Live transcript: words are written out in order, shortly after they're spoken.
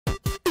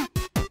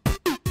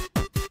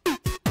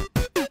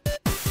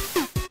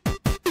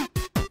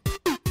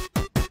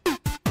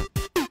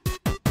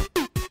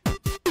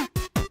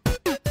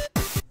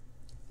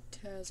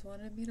Taz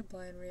wanted me to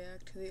blind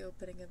react to the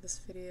opening of this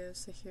video,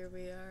 so here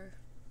we are.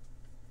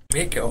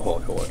 Hey,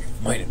 hello,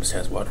 my name is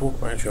Taz. Welcome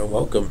to my show.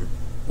 Welcome,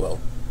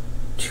 well,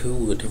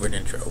 to a different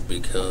intro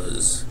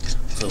because,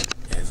 so,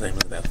 as I'm in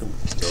the bathroom,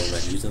 no, I'm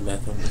not using the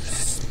bathroom,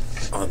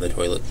 it's on the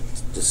toilet,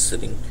 just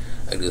sitting.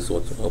 I just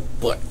want to know,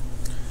 but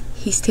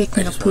he's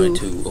taking a poo. I just wanted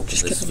to open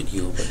this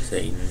video by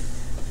saying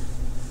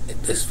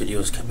this video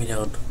is coming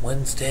out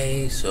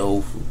Wednesday,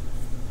 so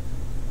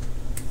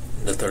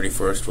the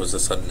 31st was a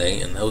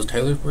Sunday, and that was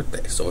Tyler's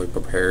birthday, so we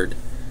prepared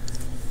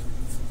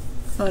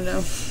a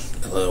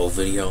little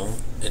video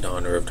in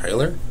honor of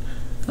Tyler.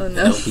 Oh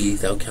no.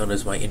 That'll count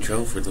as my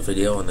intro for the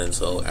video, and then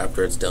so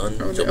after it's done,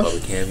 she'll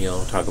probably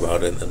cameo, talk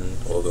about it, and then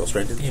we'll go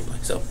straight to the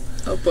gameplay. So,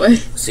 oh boy.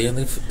 See you in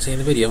the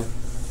video.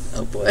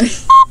 Oh boy.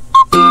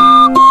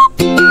 Oh my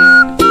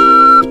god.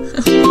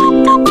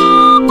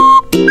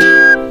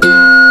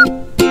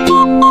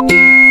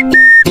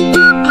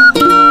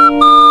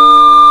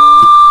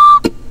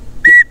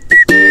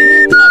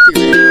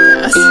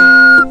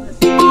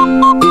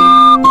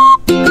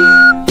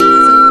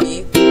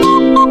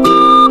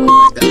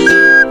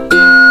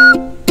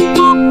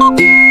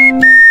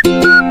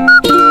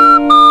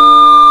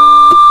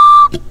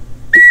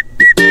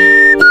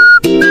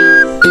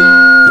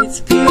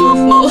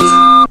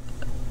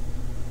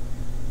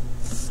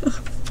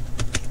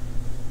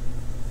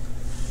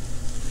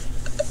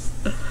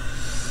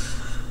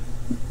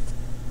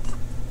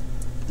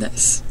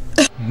 Nice.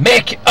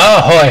 Mick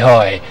ahoy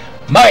hoy!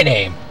 My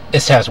name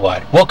is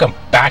Tazwad. Welcome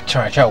back to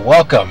our show.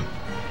 Welcome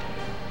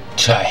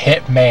to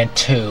Hitman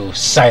 2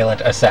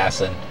 Silent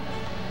Assassin.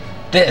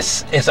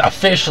 This is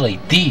officially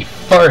the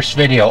first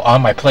video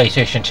on my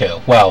PlayStation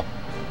 2. Well,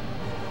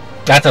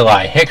 that's a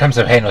lie. Here Comes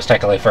the Pain was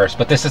technically first,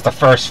 but this is the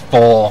first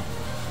full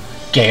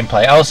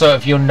gameplay. Also,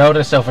 if you'll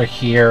notice over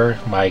here,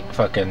 my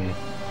fucking...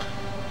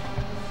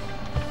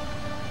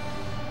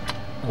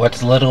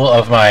 what's little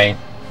of my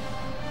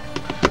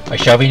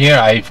shelving unit,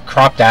 I've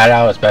cropped that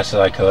out as best as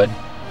I could.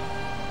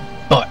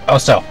 But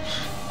also,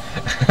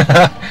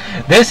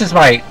 this is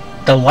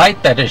the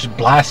light that is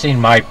blasting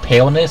my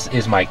paleness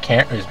is my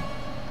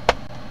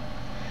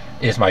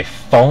is my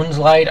phone's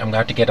light. I'm going to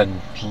have to get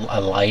a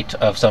light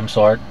of some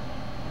sort.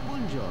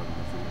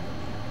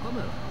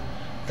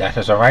 That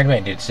has reminded me, I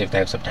need to see if they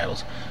have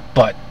subtitles.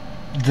 But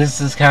this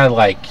is kind of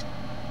like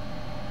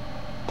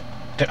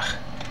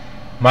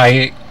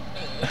my...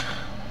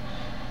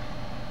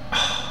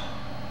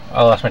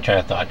 I lost my train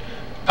of thought.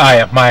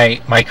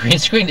 My green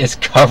screen is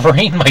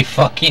covering my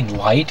fucking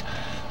light.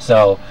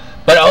 So,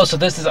 but also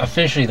this is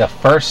officially the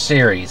first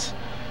series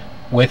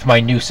with my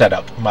new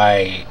setup.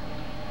 My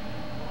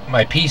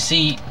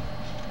PC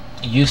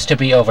used to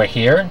be over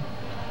here,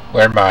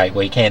 where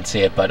well, you can't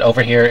see it, but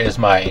over here is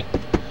my,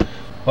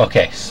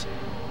 okay,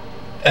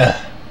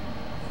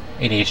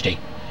 ADHD.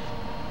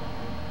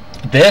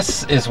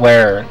 This is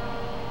where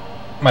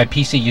my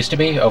PC used to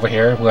be, over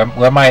here,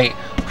 where my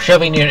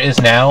shelving unit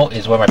is now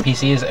is where my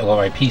PC is, and where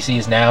my PC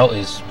is now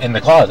is in the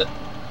closet.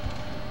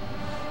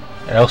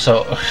 And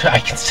also, I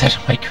can set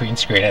up my green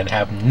screen and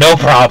have no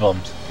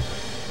problems.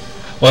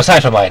 Well,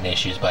 aside from lighting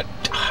issues, but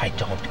I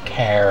don't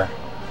care.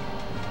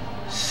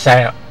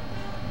 Sound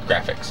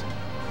graphics.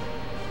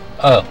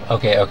 Oh,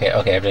 okay,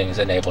 everything is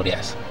enabled,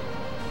 yes.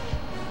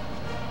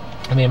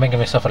 I mean, I'm making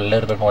myself a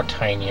little bit more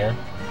tinier.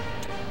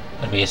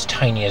 I'll be as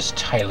tiny as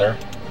Tyler.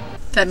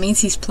 That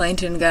means he's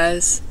plankton,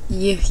 guys.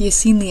 You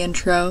seen the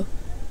intro.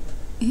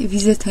 If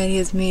he's as tiny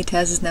as me,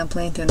 Taz is now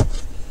plankton.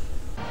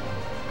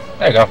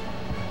 There you go.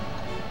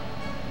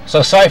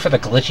 So sorry for the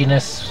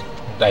glitchiness.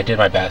 I did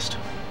my best.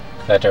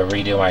 I had to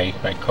redo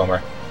my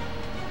comber.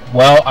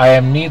 Well, I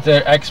am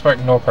neither expert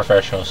nor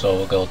professional, so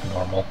we'll go with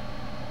normal.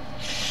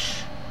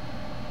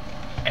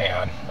 Hang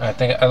on. I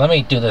think let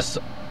me do this.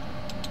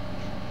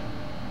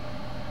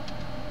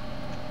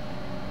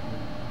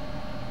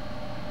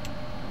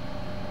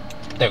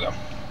 There we go.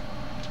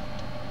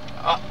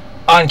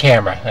 On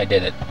camera, I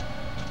did it.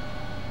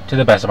 To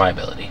the best of my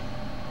ability.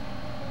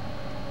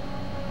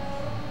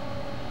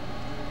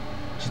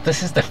 So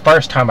this is the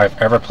first time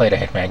I've ever played a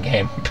Hitman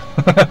game.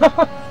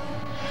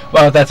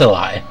 Well, that's a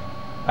lie.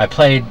 I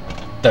played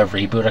the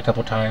reboot a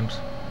couple times.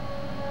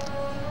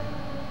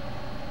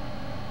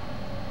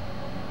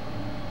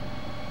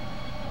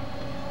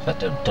 Is that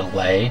the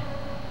delay?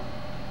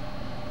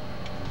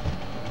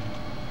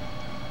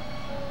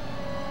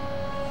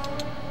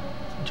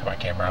 Turn my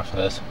camera off for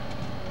this.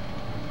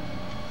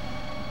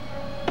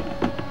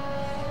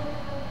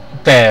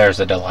 There's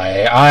a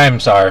delay.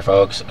 I'm sorry,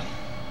 folks.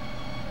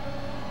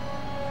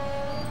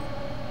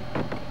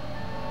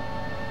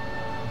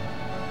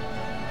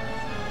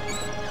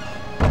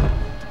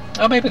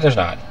 Oh, maybe there's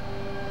not.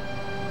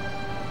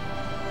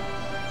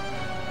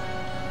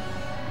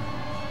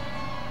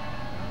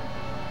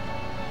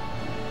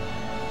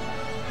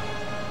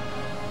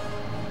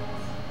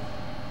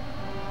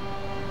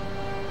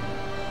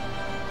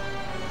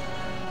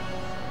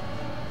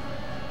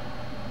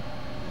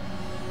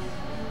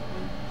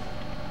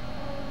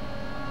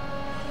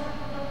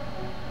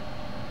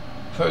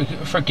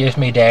 Forgive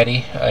me,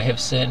 Daddy. I have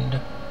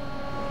sinned.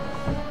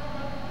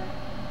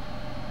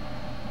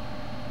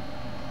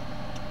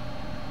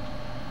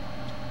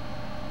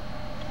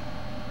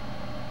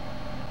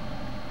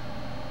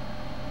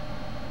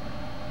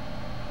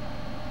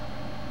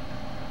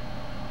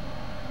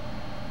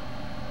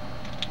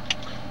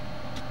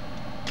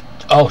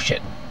 Oh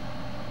shit.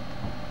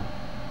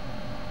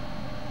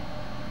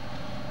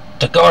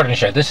 The garden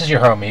shed. This is your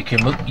home. You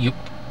can move. You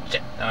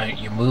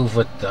move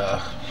with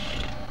the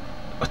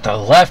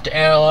left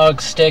analog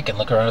stick and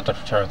look around at the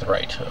turn with the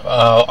right.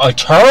 I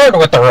turn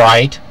with the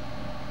right.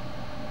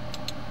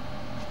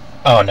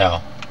 Oh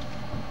no.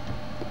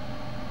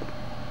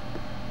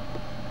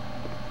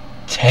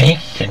 Tank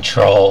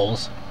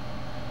controls.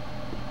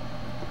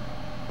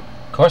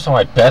 Of course,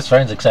 one of my best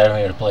friends excited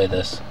me to play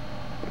this.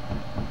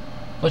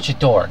 Which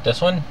door?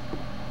 This one?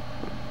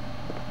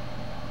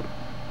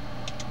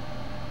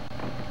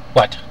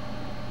 What?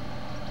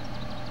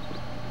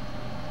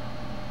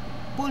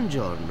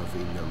 Buongiorno,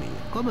 figlio mio.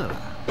 Come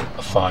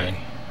va? Fine.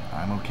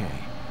 I'm okay,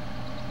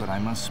 but I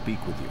must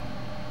speak with you.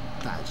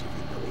 Taci,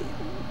 figlio mio.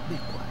 Be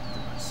quiet,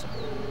 my son.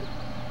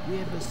 We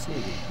have a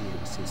saying here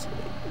in Sicily.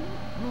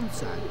 Non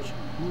saggio,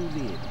 non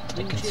vedi.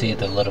 I can see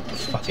the little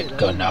fucking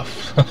good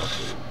enough.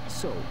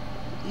 So,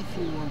 if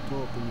you want to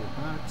open your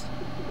heart,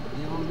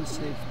 the only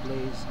safe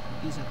place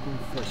is a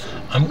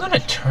confession. I'm gonna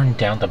turn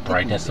down the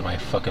brightness of my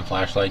fucking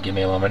flashlight. Give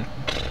me a moment.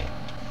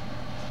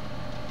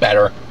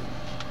 Better.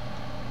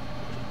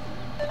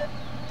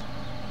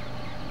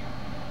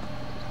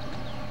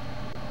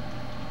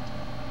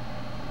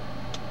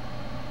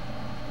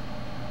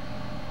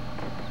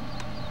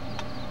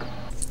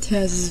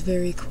 Taz is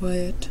very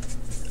quiet.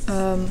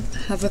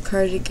 Have a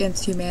card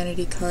against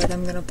humanity card.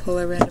 I'm gonna pull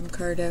a random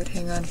card out.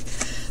 Hang on.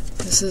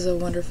 This is a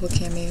wonderful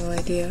cameo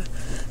idea.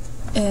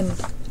 And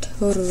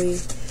totally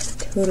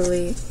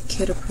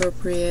kid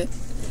appropriate.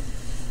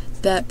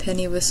 That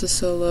Penny Whistle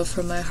solo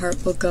from My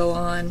Heart Will Go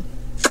On.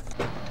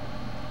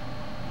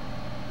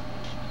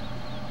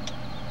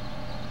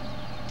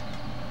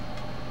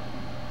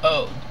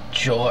 Oh,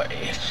 joy.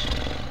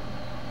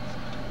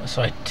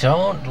 So I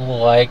don't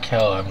like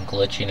how I'm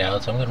glitching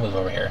out, so I'm gonna move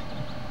over here.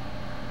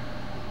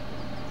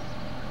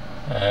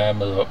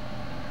 Move up.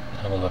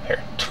 I'll move up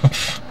here.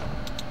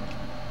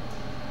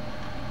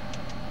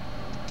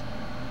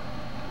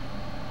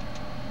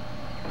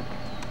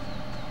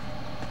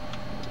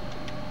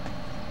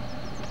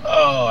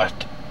 Oh, I have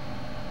to...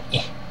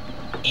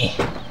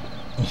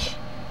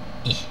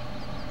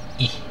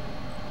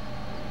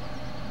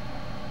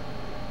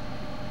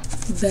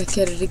 Back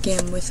at it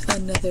again with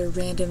another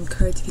random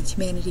Cards Against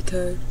Humanity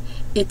card.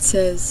 It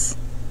says,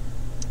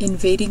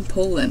 Invading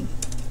Poland.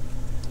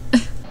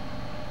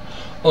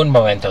 Un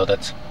momento,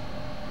 that's...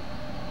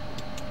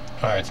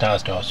 Alright, now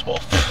it's noticeable.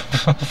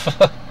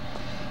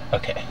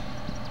 Okay.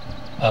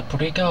 Up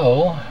we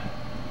go.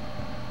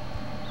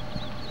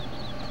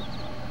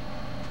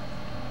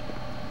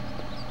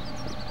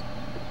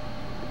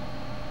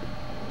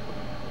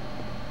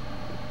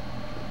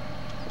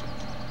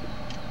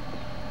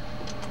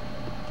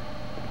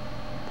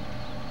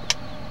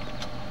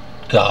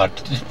 God.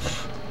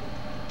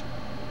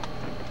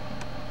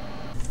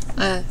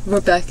 We're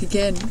back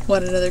again.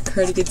 Want another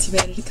Card Against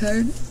Humanity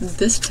card?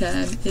 This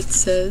time it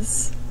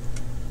says...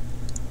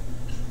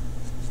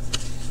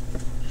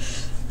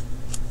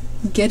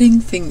 Getting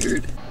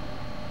Fingered.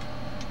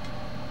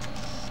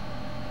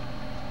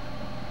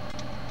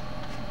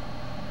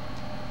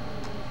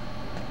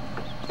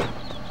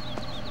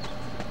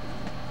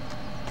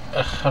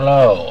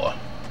 Hello.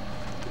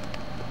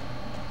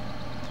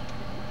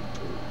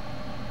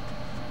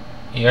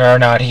 You're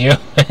not human.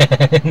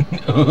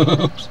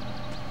 Oops.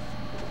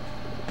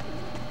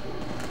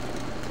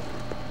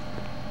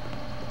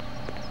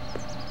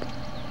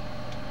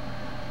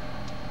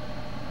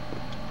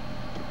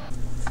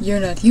 You're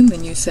not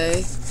human, you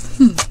say?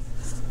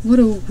 What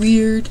a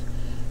weird...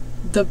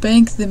 The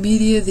bank, the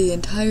media, the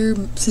entire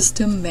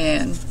system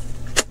man.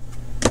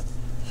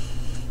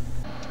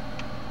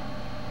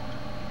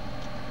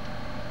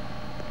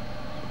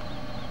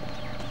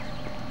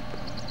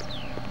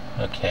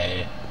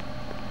 Okay.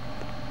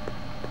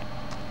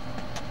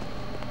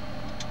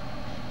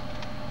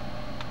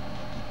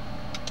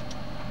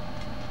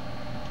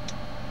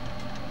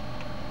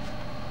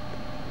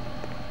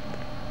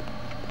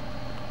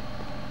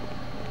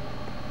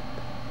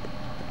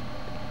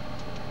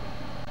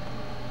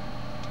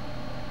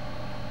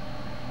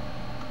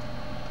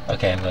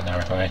 Okay, I'm good now,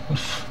 right?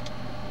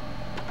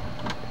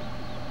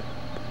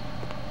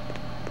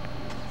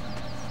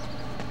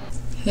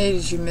 Hey,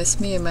 did you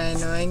miss me? Am I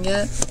annoying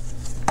yet?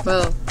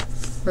 Well,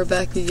 we're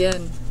back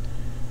again.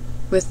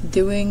 With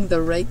doing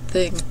the right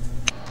thing.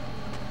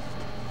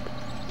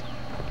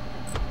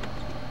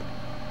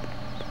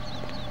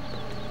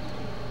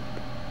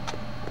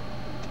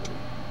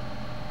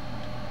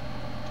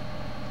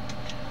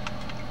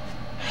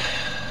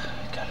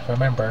 Gotta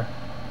remember.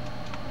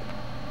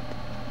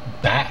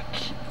 Back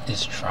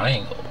is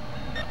triangle.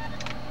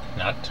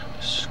 Not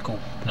scoop,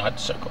 not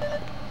circle.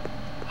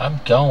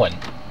 I'm going.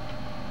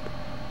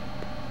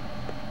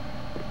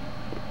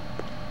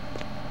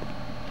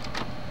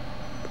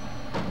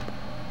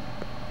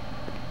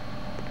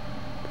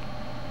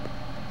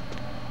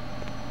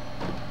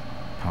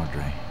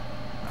 Padre,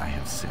 I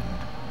have sinned.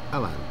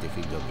 Avanti,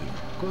 figlio mio.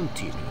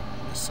 Continue,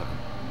 my son.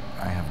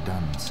 I have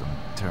done some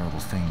terrible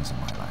things in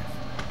my life.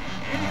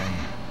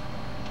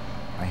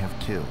 I have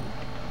killed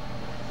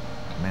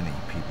many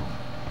people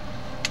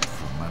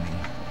for money,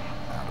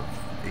 out of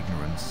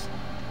ignorance,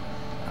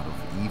 out of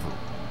evil,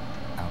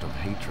 out of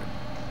hatred.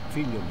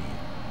 Figlio mio,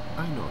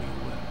 I know you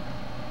well.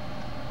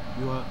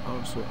 You are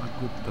also a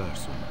good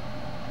person.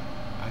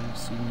 I have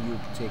seen you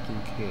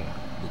taking care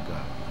of the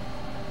garden.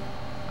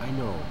 I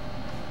know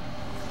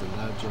of the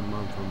large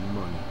amount of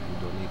money you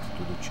donate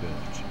to the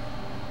church.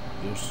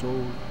 Your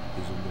soul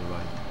is on the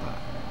right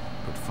path.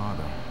 But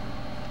Father,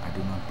 I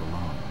do not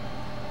belong.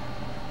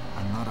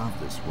 I'm not of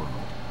this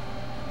world.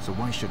 So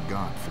why should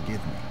God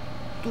forgive me?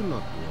 Do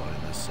not worry,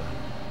 my son.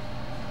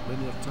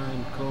 When your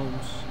time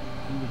comes,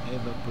 He will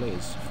have a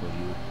place for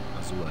you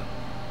as well.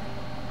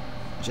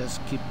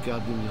 Just keep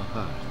God in your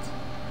heart.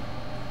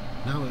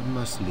 Now I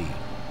must leave.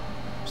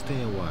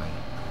 Stay a while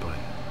and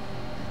pray.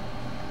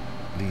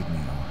 Lead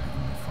me, O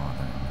Heavenly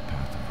Father, in the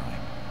path of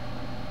right.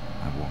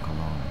 I walk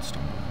alone and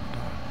stumble in the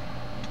dark.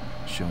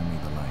 Show me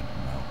the light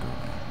and I'll go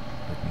there.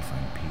 Let me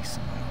find peace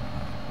in my own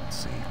heart and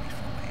save me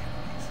from my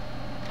enemies.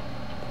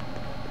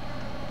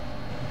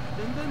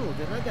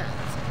 Benvenuti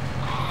ragazzi.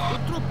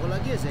 Purtroppo la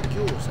chiesa è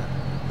chiusa.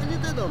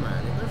 Venite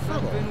domani, per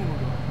favore.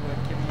 Benvenuto,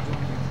 vecchio amico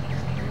mio.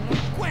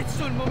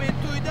 Questo è il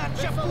momento di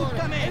darci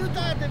appuntamento.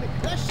 Aiutatemi,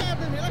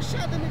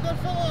 lasciatemi per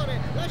favore,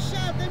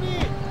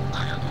 lasciatemi.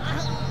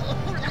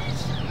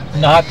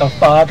 Not the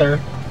father.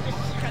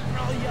 Che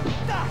noia,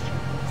 dai,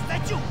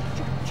 stai giù,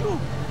 giù,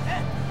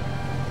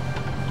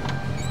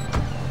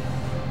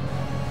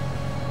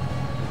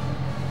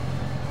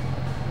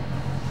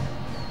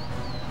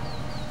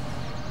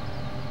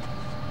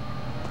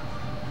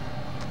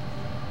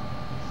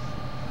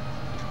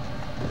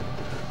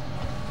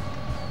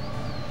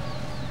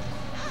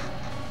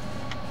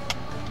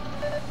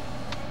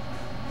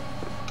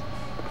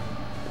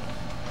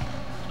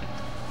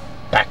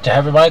 Back to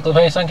having Michael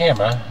face on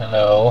camera.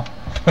 Hello.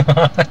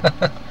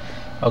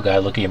 Oh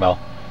god, look emo.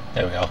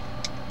 There we go.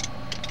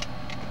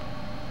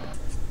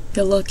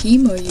 You look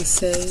emo, you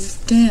say?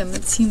 Damn,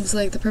 it seems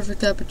like the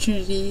perfect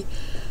opportunity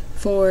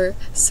for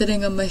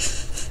sitting on my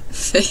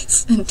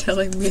face and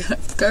telling me I'm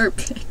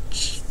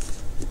garbage.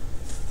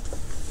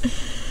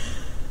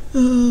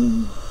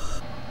 Oh.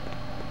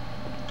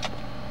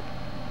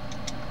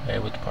 Hey,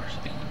 with the parse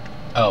speed.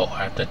 Oh,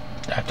 I have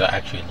to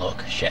actually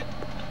look. Shit.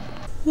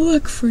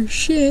 Look for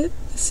shit.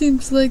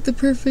 Seems like the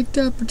perfect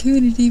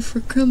opportunity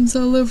for crumbs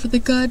all over the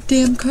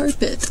goddamn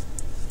carpet.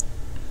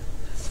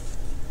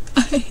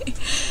 I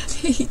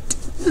hate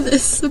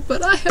this,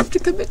 but I have to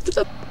commit to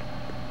the...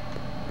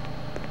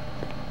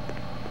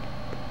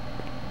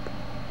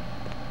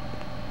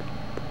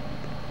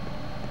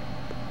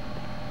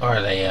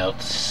 Are they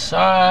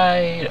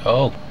outside?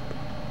 Oh,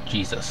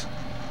 Jesus.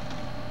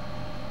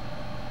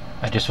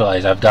 I just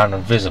realized I've gone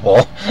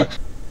invisible.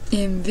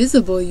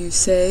 Invisible, you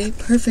say?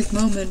 Perfect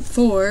moment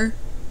for...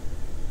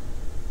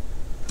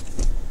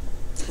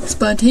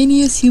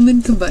 spontaneous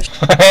human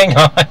combustion. Hang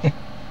on.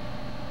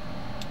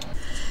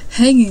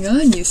 Hanging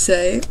on, you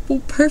say?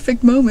 Well,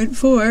 perfect moment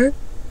for...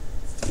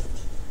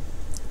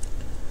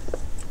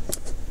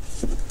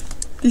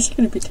 These are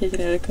going to be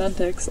taken out of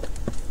context.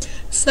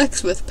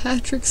 Sex with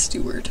Patrick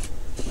Stewart.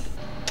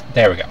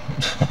 There we go.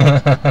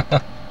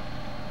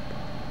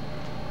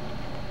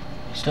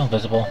 Still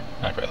invisible?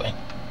 Not really.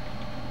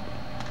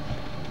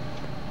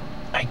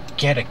 I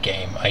get it,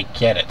 game. I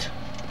get it.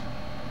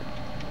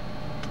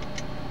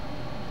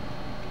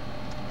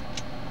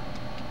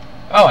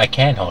 Oh, I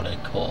can hold it.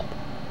 Cool.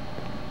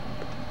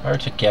 Where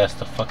to guess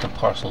the fucking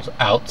parcel's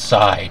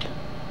outside?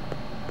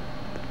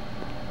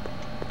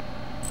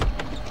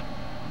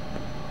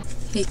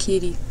 Hey,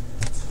 kitty.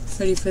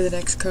 Ready for the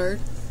next card?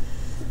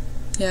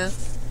 Yeah?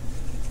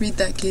 Read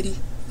that, kitty.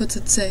 What's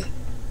it say?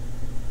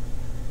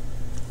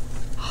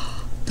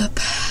 The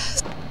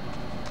past.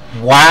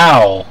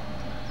 Wow!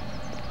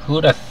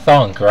 Who'd have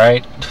thunk,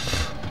 right?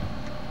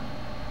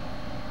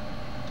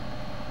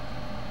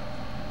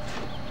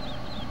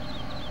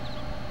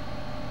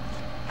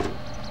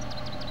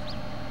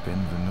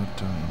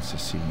 Benvenuto in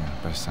Sicilia,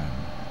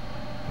 Bassano.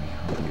 We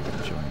hope you've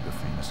enjoyed the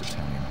famous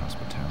Italian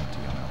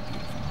hospitality on our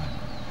beautiful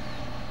island.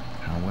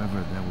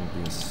 However, there will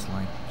be a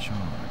slight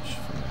charge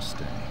for your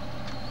stay.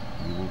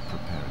 We will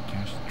prepare a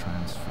cash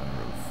transfer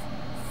of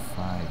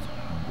 $500,000.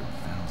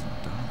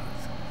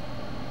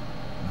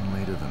 No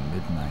later than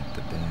midnight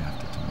the day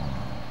after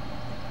tomorrow.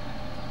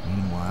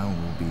 Meanwhile,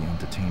 we'll be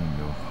entertaining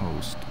your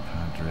host,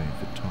 Padre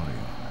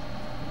Vittorio.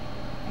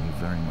 He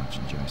very much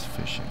enjoys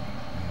fishing.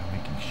 We are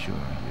making sure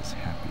he is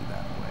happy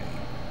that way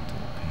until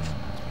pain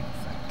has been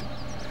affected.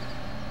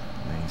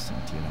 Lei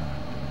sentirà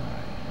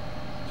domani,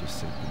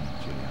 Giuseppe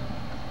Giuliano.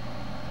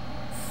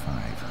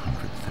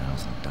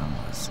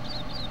 $500,000.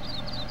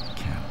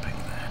 Can't pay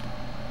that.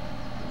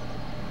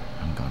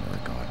 I'm going to the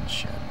garden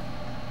shed.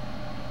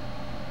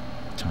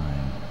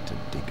 Time to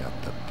dig up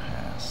the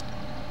past.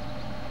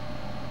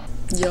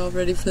 Y'all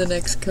ready for the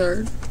next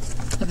card?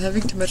 I'm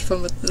having too much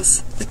fun with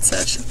this. It's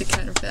actually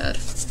kind of bad.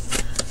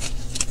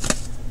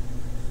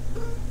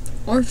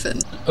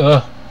 Orphan.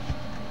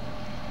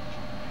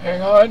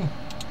 Hang on.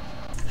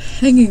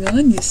 Hanging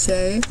on, you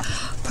say?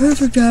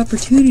 perfect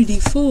opportunity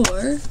for...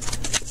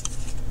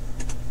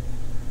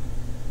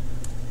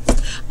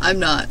 I'm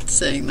not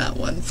saying that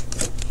one.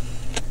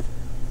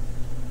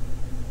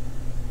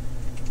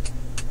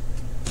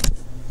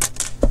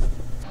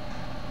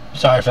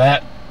 Sorry for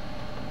that.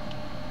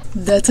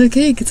 That's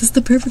okay, because it's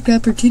the perfect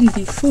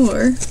opportunity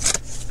for...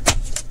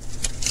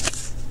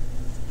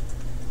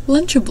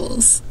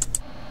 Lunchables.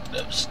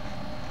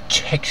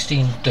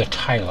 Texting to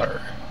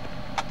Tyler.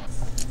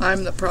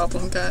 I'm the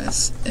problem,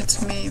 guys.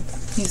 It's me.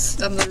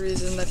 I'm the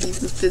reason that he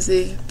was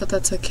busy, but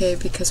that's okay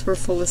because we're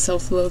full of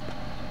self-love.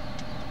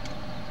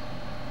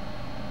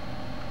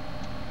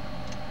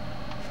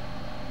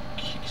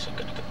 Okay, so I'm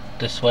gonna go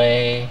this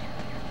way.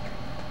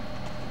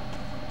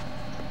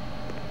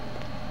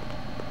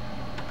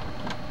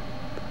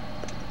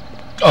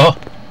 Oh!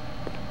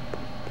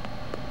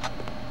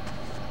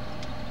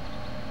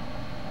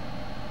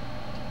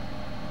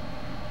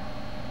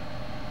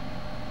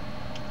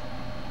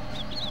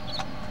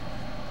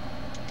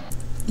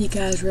 You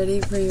guys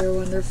ready for your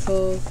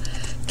wonderful,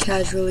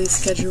 casually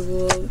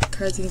scheduled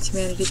Cards Against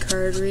Humanity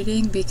card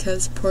reading?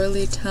 Because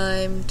poorly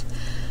timed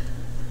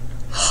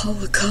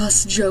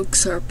Holocaust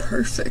jokes are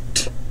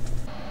perfect.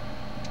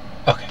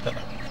 Okay,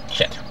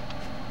 shit.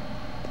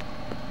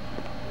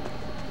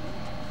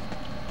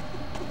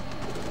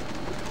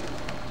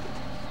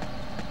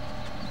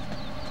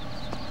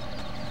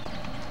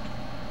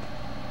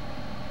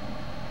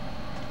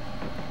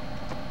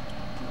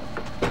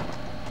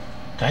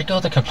 Did I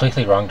go the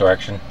completely wrong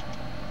direction?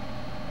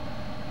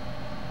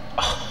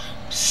 Oh,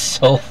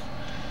 so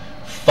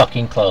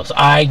fucking close.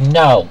 I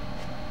know!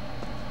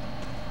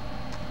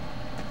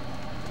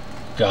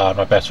 God,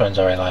 my best friend's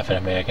already laughing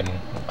at me again.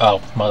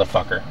 Oh,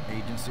 motherfucker.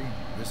 Agency,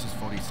 this is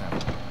 47.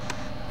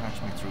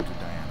 Patch me through to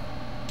Diana.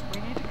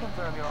 We need to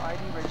confirm your ID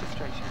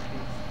registration,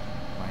 please.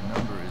 My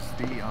number is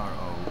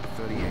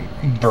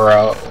BRO38.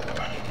 Bro.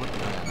 Put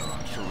Diana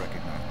on, she'll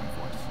recognize my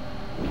voice.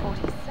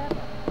 47.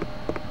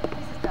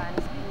 This is Diana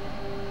speaking.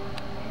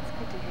 It's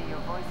good to hear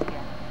your voice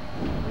again.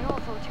 We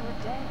all thought you were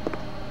dead.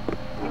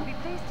 You'll be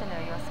pleased to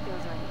know your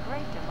skills are in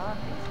great demand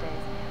these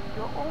days.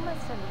 You're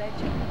almost a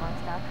legend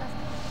amongst our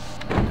customers.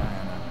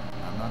 Diana,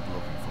 I'm not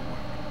looking for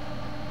work.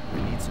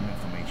 I need some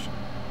information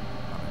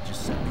on a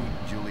Giuseppe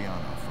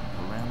Giuliano from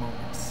Palermo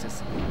in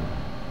Sicily.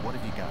 What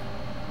have you got?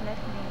 Let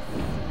me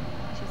see.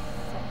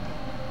 Giuseppe.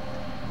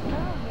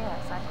 Oh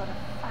yes, I've got a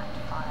fact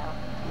file.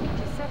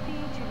 Giuseppe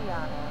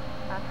Giuliano,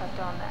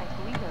 Don and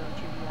Guido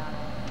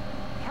Giuliano.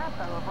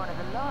 Capo of one of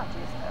the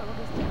largest,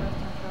 oldest and most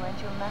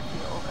influential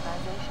mafia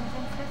organizations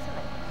in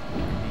Sicily. I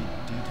need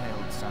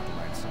detailed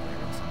satellite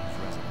surveillance on his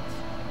residence.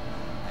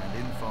 And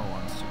info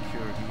on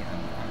security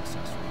and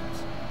access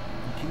rooms.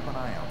 And keep an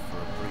eye out for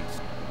a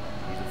priest.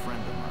 He's a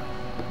friend of mine.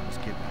 He was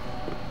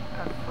kidnapped.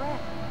 A friend?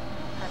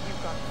 Have you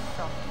got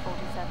soft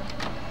 47?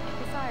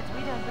 Besides,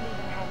 we don't believe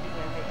in handing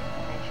over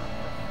information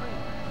for free.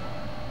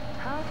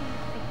 How do you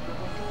think you're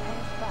going to pay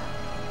us back?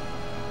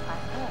 I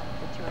heard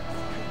that you're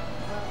extremely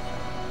wealthy.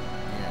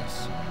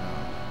 Yes, I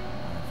know.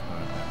 I've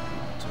heard that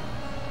rumor too.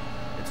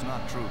 It's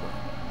not true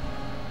though.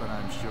 But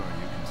I'm sure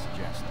you can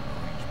suggest an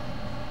arrangement.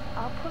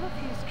 I'll pull a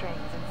few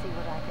strings and see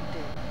what I can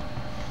do.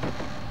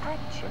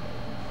 Actually,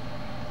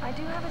 I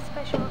do have a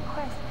special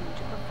request for you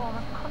to perform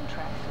a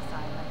contract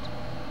assignment.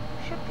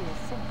 Should be a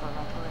simple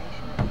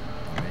operation.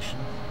 A mission?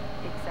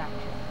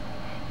 Exactly.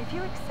 If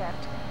you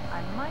accept,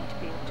 I might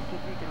be able to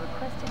give you the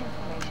requested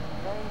information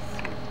very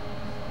soon.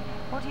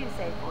 What do you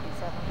say,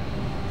 47?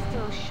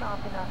 Still sharp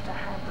enough to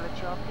handle a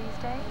job these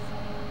days?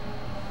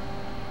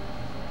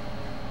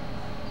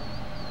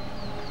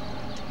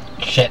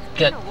 Shit,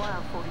 good. It's been a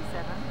while,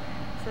 47,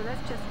 so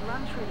let's just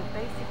run through the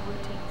basic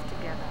routines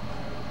together.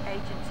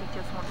 Agency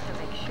just wants to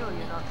make sure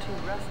you're not too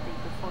rusty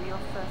before your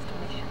first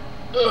mission.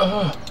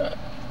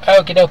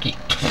 Okie dokie.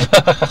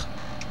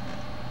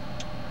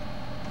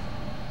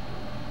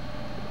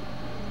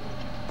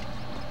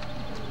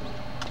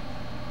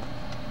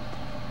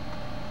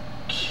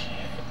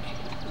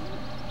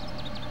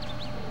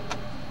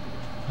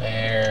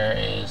 Where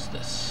is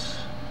this?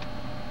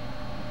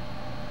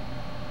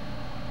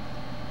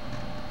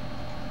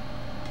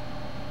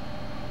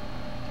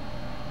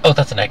 Oh,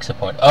 that's an exit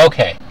point.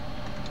 Okay.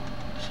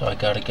 So I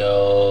gotta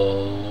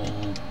go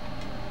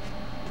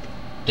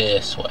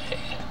this way.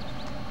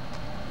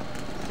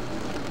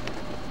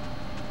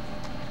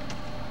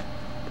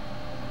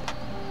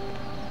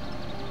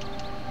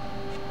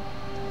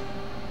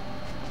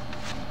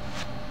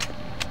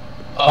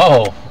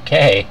 Oh,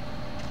 okay.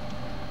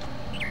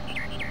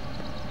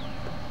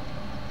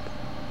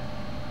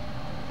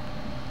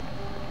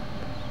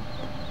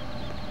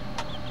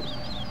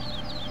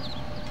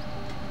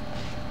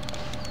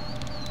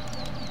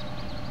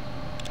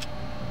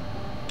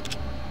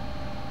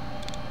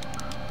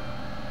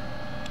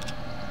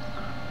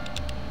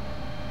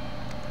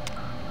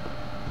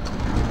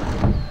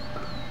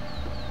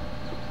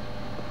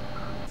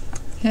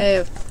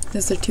 Hey,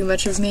 is there too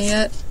much of me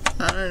yet?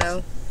 I don't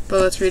know, but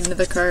let's read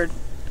another card.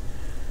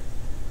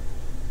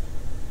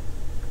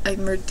 I'm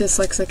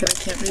dyslexic and I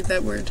can't read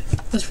that word.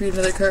 Let's read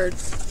another card.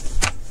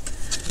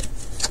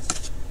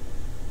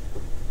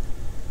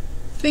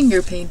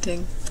 Finger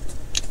painting.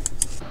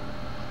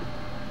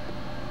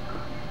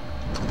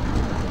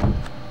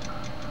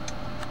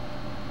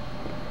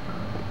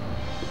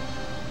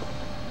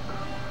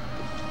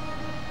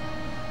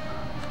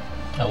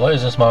 Now, what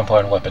is this more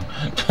important weapon?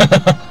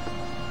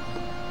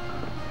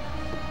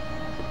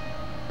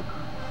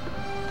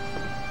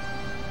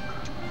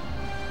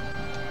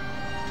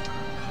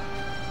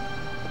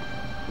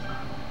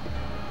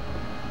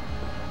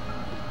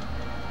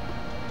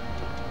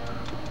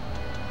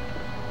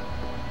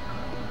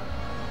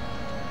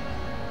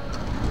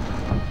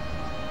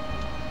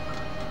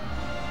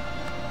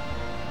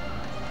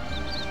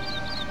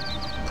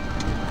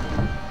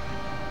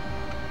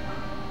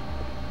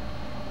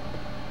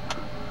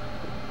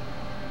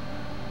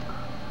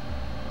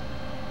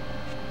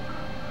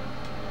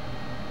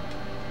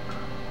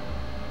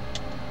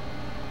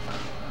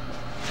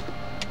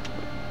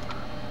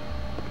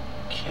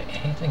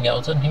 Anything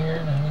else in here?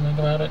 Have you think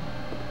about it?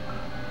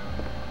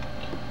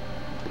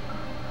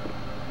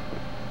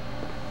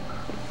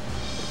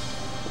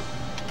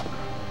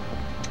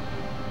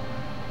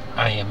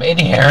 I am in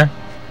here.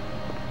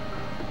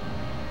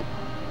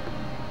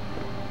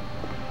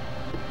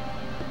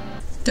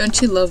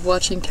 Don't you love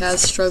watching Taz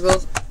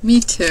struggle?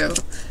 Me too.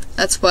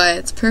 That's why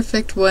it's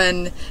perfect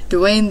when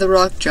Dwayne "The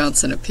Rock"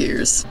 Johnson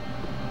appears.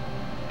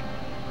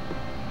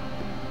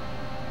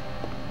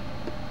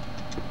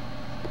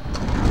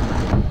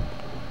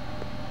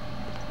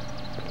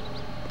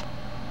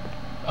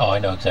 Oh, I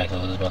know exactly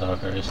what this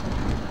motherfucker is.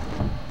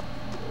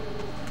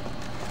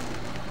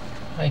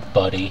 Hi,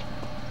 buddy.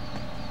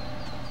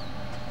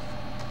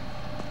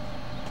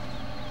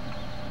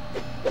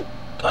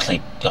 Go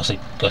sleep, go sleep,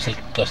 go sleep,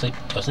 go sleep,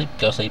 go sleep,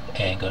 go sleep,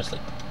 and go to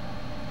sleep.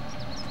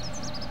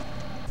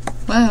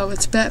 Wow,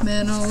 it's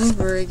Batman all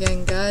over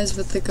again, guys,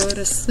 with the go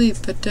to sleep.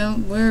 But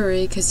don't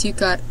worry, because you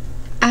got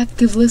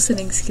active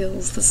listening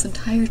skills this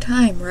entire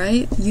time,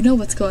 right? You know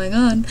what's going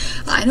on.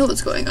 I know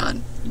what's going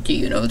on. Do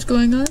you know what's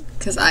going on?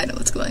 Because I know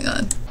what's going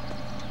on.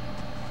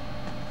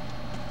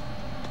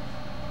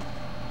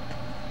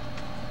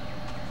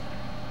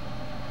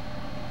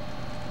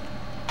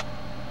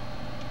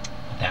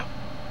 Now.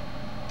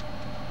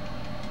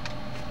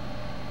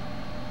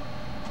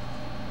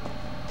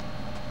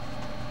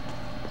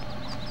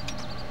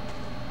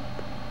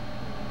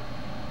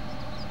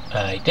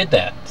 I did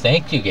that.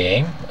 Thank you,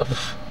 game.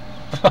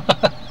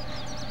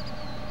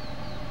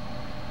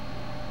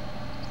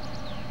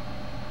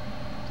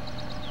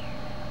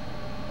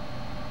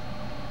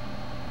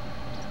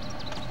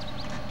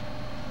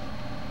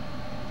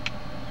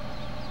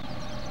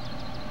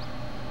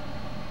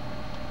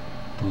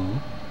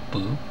 Boop,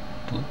 boop,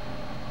 boop.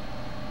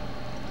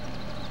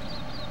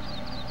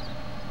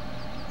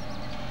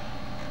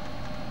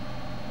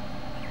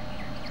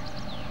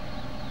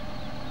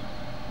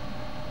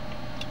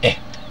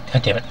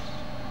 God damn it.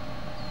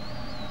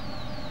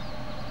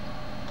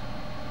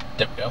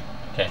 There we go.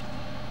 Okay.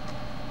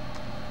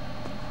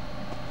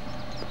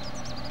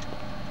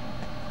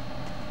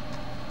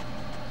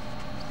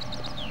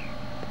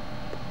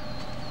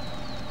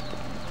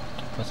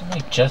 Wasn't I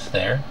just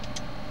there?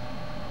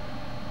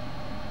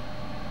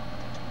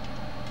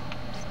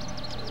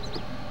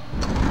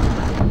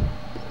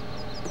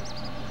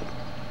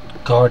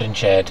 Garden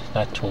shed,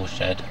 not tool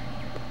shed.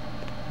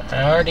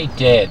 I already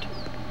did.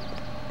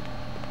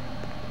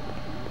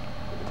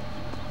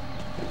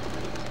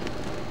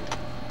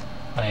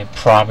 I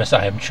promise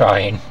I am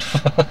trying.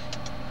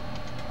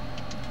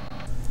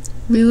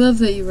 We love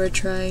that you are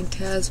trying,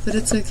 Taz, but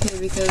it's okay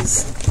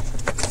because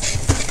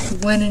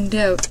when in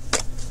doubt,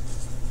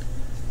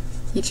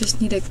 you just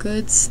need a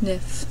good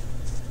sniff.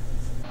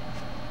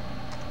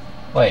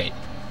 Wait.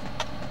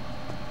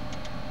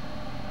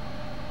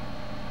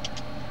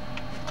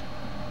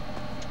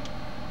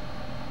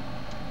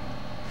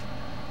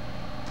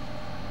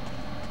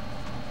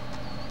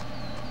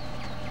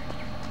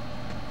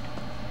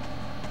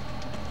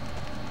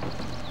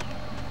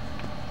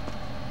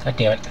 God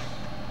damn it.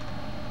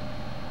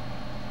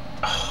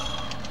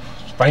 Oh,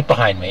 it's right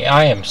behind me.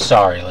 I am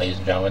sorry, ladies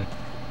and gentlemen.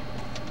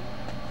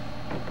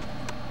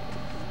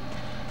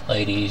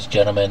 Ladies,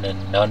 gentlemen,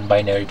 and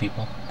non-binary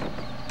people.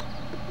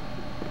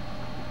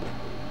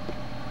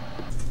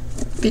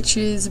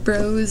 Bitches,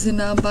 bros, and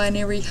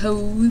non-binary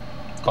hoes.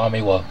 Call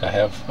me woke. I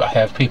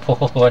have people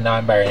who are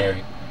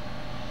non-binary.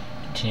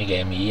 Continue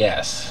game.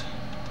 Yes.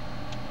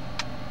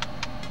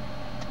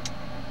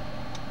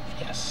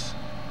 Yes.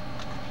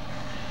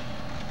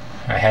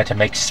 I had to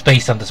make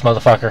space on this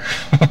motherfucker.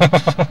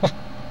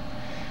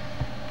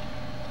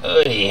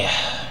 Oy.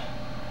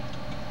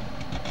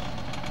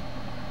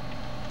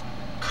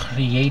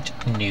 Create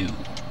new.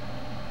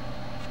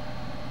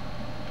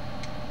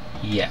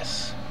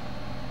 Yes.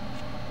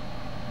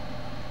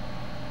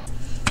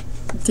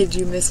 Did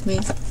you miss me?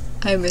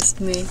 I missed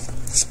me.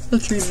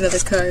 Let's read another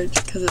card,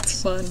 because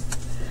it's fun.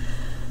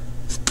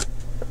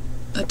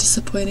 A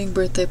disappointing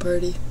birthday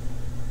party.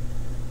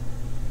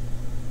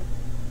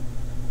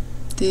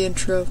 The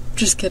intro.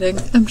 Just kidding.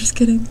 I'm just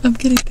kidding. I'm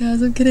kidding,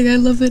 Taz. I'm kidding. I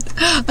love it.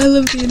 I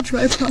love the intro,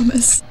 I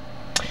promise.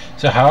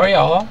 So how are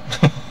y'all?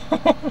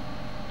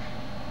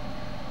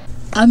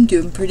 I'm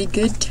doing pretty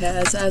good,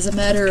 Taz. As a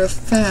matter of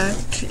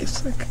fact,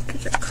 if I could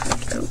get a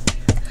card out,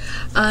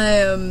 I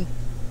am.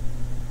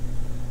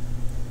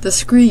 The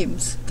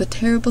screams. The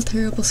terrible,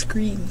 terrible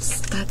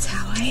screams. That's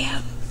how I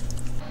am.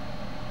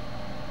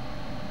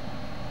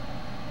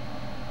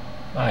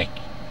 My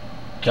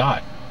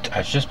God. I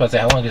was just about to say,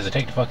 how long does it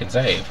take to fucking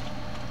save?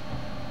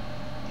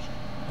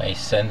 I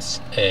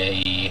sense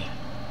a...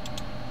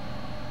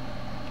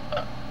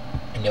 I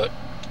knew it.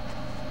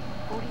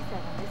 47,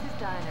 this is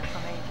Diana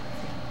from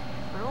agency.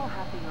 We're all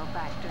happy you're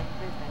back doing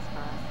business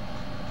for us.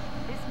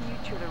 This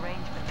mutual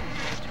arrangement we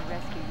made to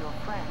rescue your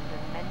friend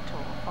and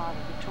mentor,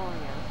 Father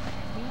Vittorio,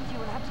 means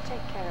you will have to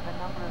take care of a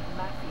number of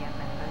Mafia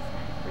members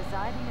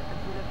residing at the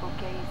Villa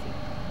Borghese,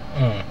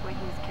 where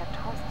he is kept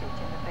hostage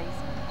in the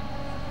basement.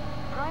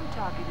 Prime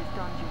target is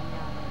Don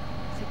Giuliano.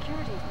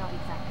 Security is not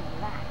exactly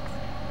lax.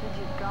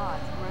 Plenty of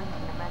guards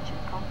roaming the mansion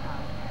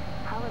compound.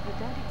 However,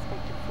 don't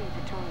expect to free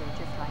Vittorio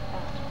just like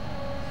that.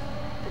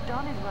 The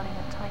Don is running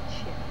a tight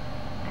ship,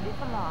 and if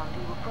alarmed,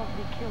 he will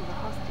probably kill the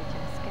hostage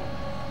and escape.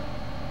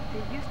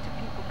 They're used to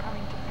people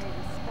coming to pay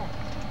respect,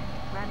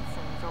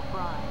 ransoms or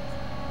bribes,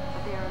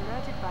 but they are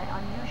alerted by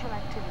unusual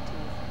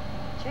activities.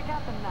 Check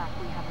out the map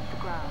we have of the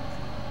grounds.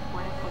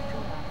 Buena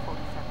fortuna,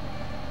 47.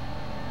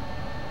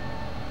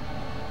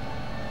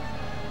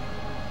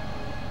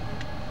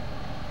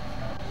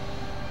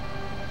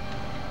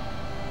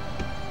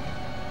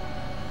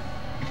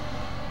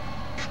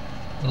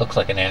 Looks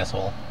like an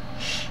asshole.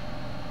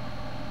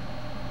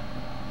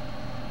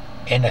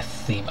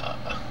 Anathema.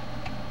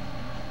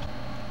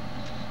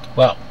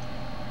 Well,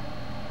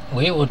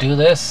 we will do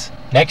this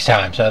next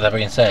time. So that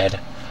being said,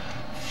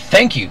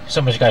 thank you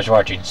so much, guys, for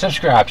watching.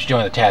 Subscribe to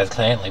join the Taz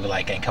clan. Leave a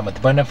like and comment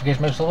the button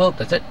notification. That's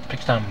it.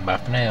 Next time. Bye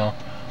for now.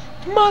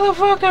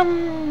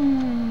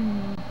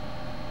 Motherfucking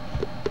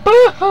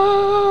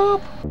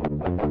boop.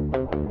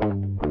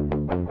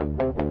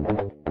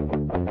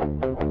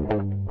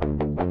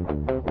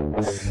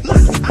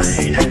 I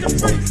ain't acting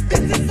free. This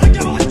is like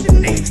what you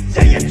need.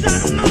 Yeah, you try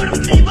to murder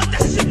me, but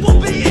that shit won't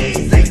be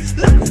easy.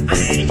 Look, I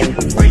ain't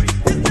acting free.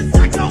 This is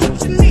like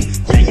what you need.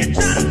 Yeah, you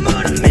try to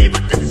murder me,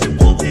 but that shit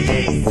won't be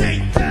easy.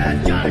 Dad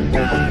got a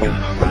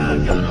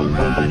gun, gonna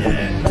ride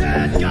it.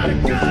 Dad got a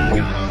gun,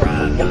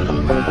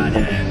 gonna ride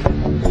it.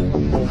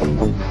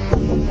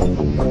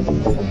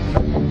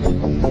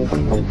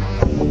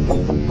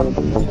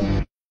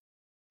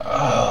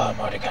 Oh, I'm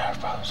already got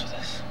problems with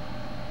this.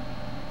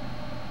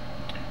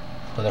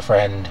 With a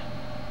friend.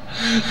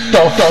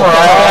 The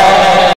friend!